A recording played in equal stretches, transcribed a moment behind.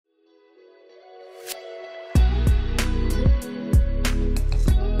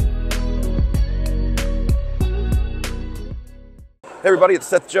Hey everybody, it's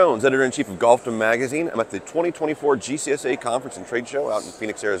Seth Jones, Editor-in-Chief of Golfdom Magazine. I'm at the 2024 GCSAA Conference and Trade Show out in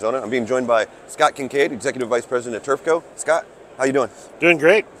Phoenix, Arizona. I'm being joined by Scott Kinkead, Executive Vice President at Turfco. Scott, how you doing? Doing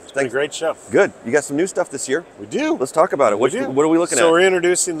great. It's been a great show. Good. You got some new stuff this year. We do. Let's talk about it. What are we looking at? So we're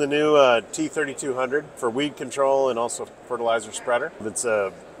introducing the new T3200 for weed control and also fertilizer spreader. It's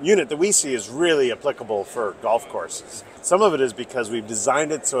a unit that we see is really applicable for golf courses. Some of it is because we've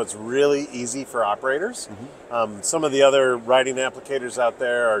designed it so it's really easy for operators. Some of the other riding applicators out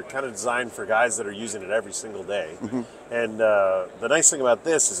there are kind of designed for guys that are using it every single day. And the nice thing about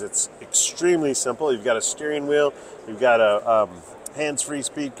this is it's extremely simple. You've got a steering wheel, you've got a hands-free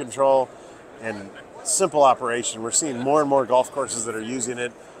speed control, and simple operation. We're seeing more and more golf courses that are using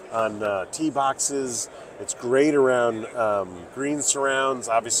it on tee boxes. It's great around green surrounds,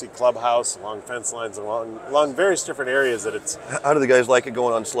 obviously clubhouse, along fence lines, along various different areas that it's... How do the guys like it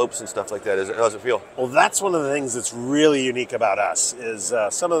going on slopes and stuff like that? How does it feel? Well, that's one of the things that's really unique about us is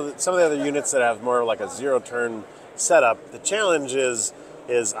some of the other units that have more like a zero-turn setup, the challenge is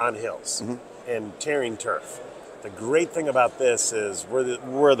on hills and tearing turf. The great thing about this is we're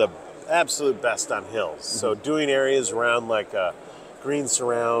the absolute best on hills. So doing areas around like a green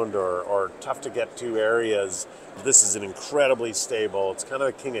surround or tough to get to areas, this is an incredibly stable, it's kind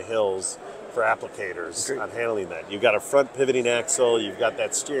of the king of hills for applicators on handling that. You've got a front pivoting axle, you've got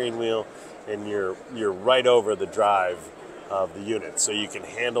that steering wheel, and you're right over the drive of the unit. So you can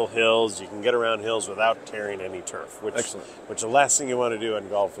handle hills, you can get around hills without tearing any turf, which the last thing you want to do in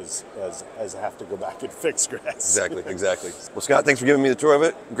golf is have to go back and fix grass. Exactly. Well, Scott, thanks for giving me the tour of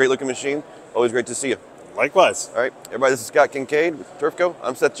it. Great looking machine. Always great to see you. Likewise. All right, everybody, this is Scott Kinkead with Turfco.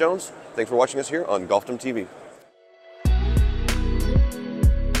 I'm Seth Jones. Thanks for watching us here on Golfdom TV.